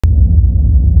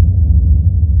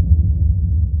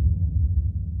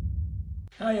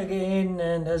Hi again,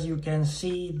 and as you can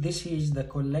see, this is the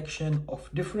collection of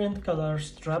different colors,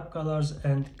 strap colors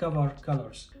and cover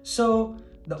colors. So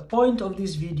the point of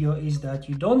this video is that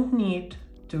you don't need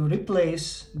to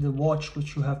replace the watch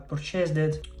which you have purchased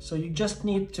it. So you just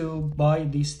need to buy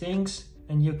these things,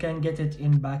 and you can get it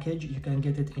in package, you can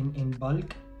get it in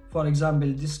bulk. For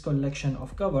example, this collection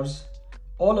of covers,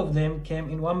 all of them came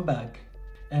in one bag,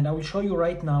 and I will show you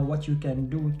right now what you can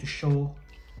do to show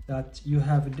that you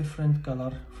have a different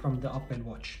color from the Apple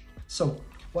Watch. So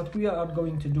what we are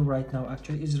going to do right now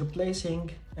actually is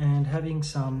replacing and having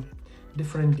some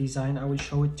different design. I will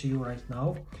show it to you right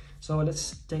now. So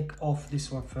let's take off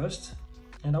this one first,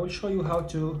 and I will show you how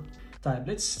to type.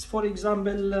 Let's, for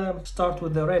example, start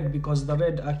with the red, because the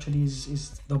red actually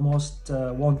is the most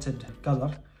wanted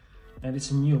color, and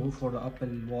it's new for the Apple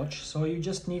Watch. So you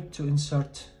just need to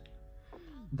insert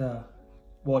the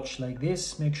watch like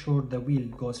this. Make sure the wheel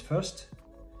goes first,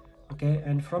 okay,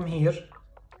 and from here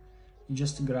you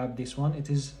just grab this one. It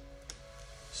is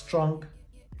strong.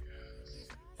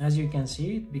 As you can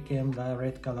see, it became the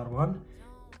red color one.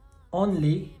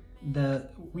 Only the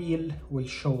wheel will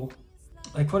show.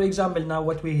 Like for example, now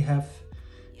what we have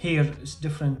here is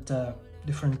different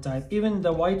type. Even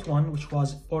the white one, which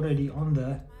was already on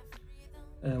the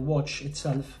watch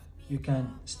itself, you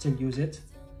can still use it.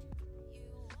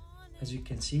 As you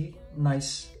can see,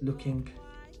 nice looking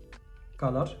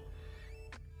color.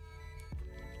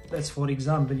 Let's, for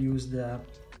example, use the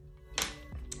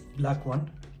black one,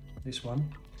 this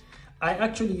one. I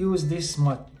actually use this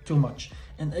too much,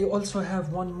 and I also have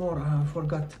one more. I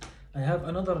forgot. I have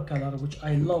another color which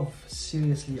I love,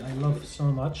 seriously, I love so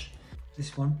much.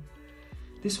 This one.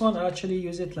 This one I actually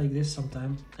use it like this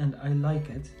sometimes, and I like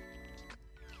it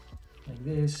like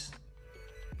this.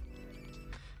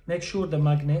 Make sure the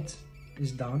magnet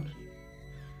is down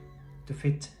to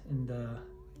fit in the,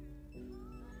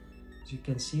 as you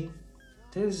can see,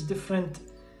 there's different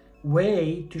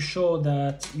way to show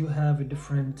that you have a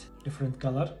different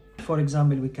color. For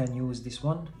example, we can use this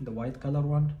one, the white color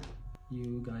one.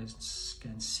 You guys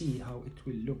can see how it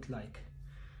will look like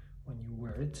when you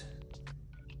wear it.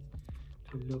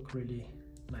 It will look really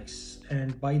nice,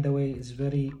 and by the way, it's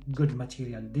very good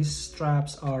material. These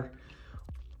straps are,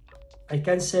 I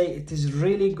can say it is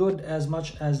really good, as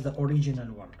much as the original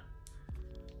one.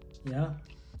 Yeah,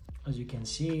 as you can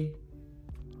see,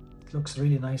 it looks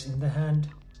really nice in the hand.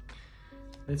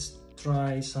 Let's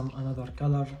try another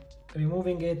color.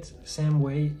 Removing it same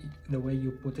way, the way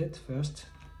you put it first,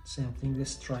 same thing.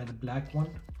 Let's try the black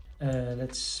one.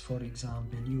 Let's, for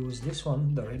example, use this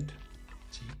one, the red.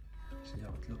 See how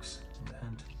it looks in the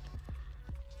hand.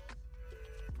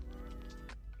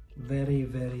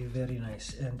 Very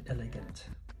nice and elegant.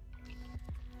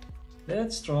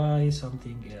 Let's try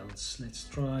something else. Let's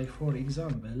try, for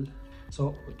example,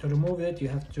 so to remove it, you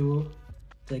have to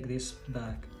take this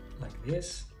back like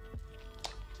this,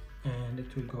 and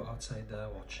it will go outside the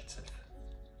watch itself.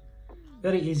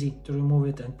 Very easy to remove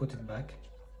it and put it back.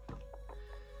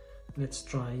 Let's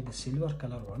try the silver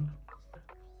color one.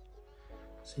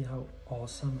 See how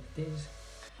awesome it is.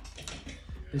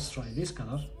 Let's try this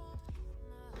color.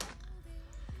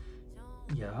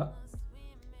 Yeah,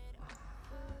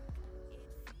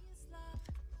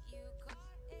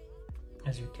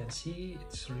 as you can see,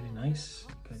 it's really nice.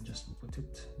 You can just put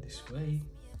it this way,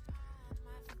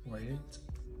 wear it.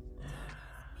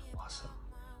 Awesome,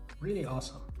 really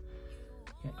awesome.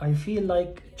 I feel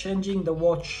like changing the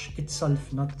watch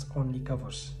itself, not only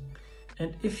covers.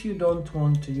 And if you don't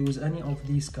want to use any of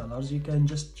these colors, you can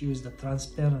just use the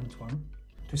transparent one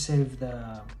to save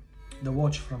the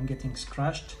watch from getting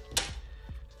scratched.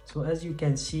 So as you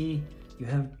can see, you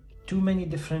have too many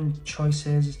different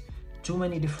choices, too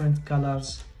many different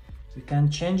colors. You can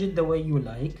change it the way you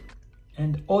like,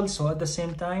 and also at the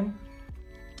same time,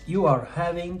 you are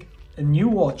having a new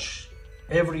watch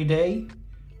every day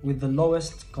with the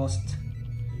lowest cost.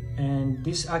 And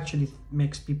this actually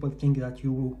makes people think that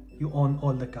you own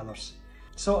all the colors.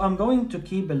 So I'm going to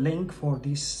keep a link for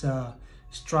these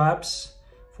straps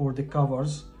for the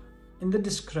covers in the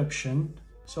description.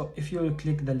 So if you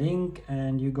click the link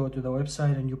and you go to the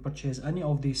website and you purchase any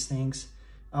of these things,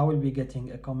 I will be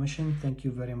getting a commission. Thank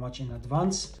you very much in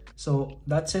advance. So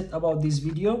that's it about this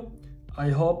video. I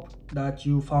hope that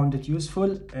you found it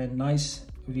useful and nice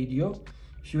video.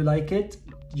 If you like it,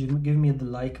 give me the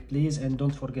like please, and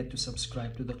don't forget to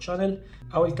subscribe to the channel.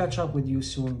 I will catch up with you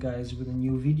soon guys with a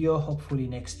new video, hopefully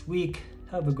next week.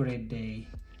 Have a great day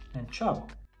and ciao.